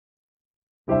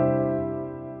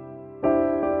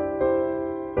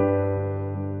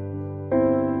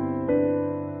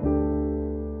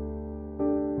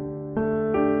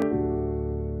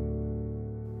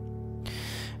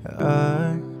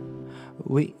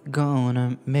we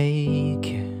gonna make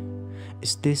it?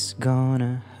 Is this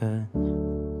gonna hurt?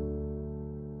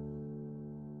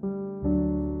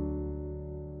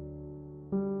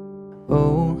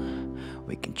 Oh,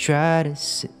 we can try to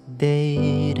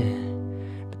sedate it,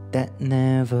 but that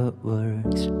never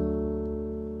works.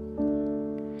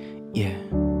 Yeah,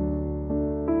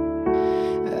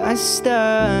 I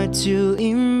start to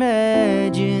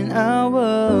imagine a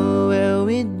world where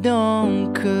we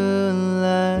don't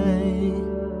collide.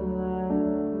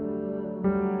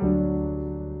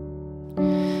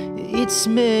 It's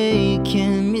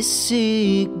making me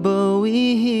sick, but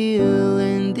we heal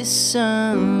and the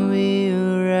sun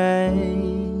will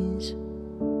rise.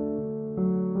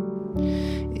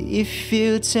 If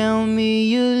you tell me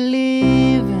you're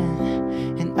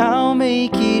leaving, and I'll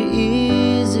make it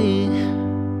easy,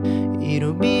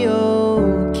 it'll be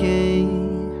okay.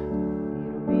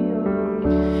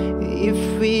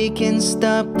 If we can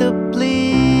stop the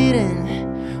bleeding,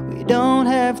 we don't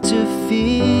have to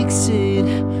fix it,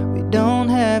 we don't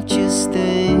have to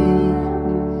stay.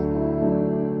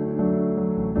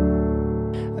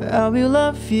 I will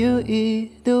love you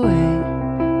either way.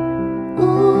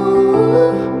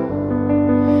 Ooh,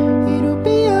 it'll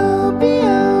be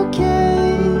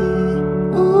okay.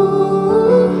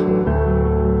 Ooh,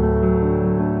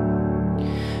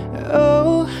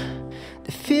 oh,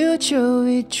 the future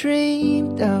we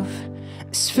dreamed of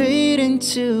is fading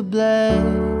to black.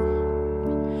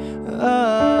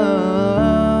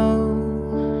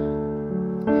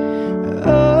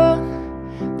 Oh,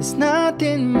 there's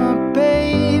nothing more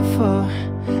pay for,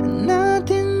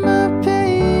 nothing more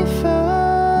pay for.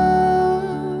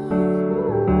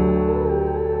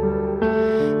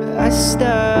 I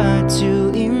start to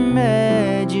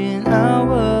imagine a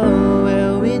world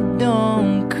where we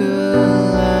don't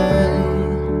collide.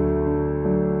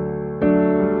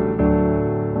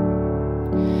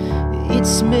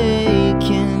 It's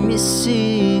making me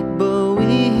sick, but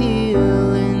we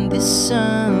heal and the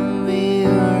sun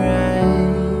will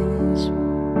rise.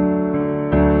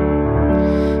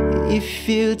 If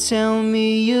you tell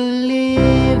me you're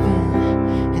leaving,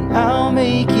 and I'll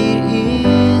make it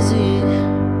easy,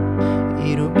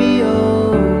 it'll be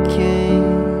okay.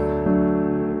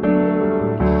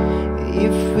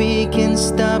 If we can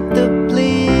stop the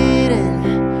bleeding,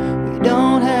 we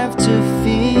don't have to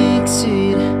fix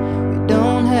it, we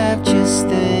don't have to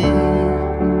stay.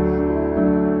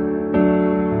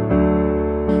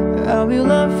 I will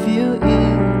love you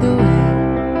either way.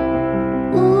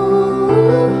 Ooh,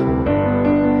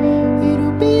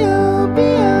 it'll be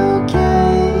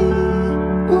okay.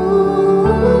 Ooh,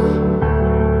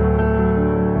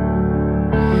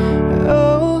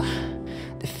 oh,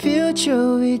 the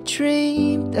future we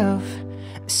dreamed of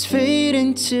is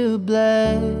fading to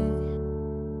black.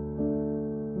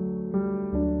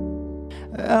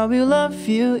 I will love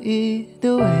you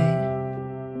either way.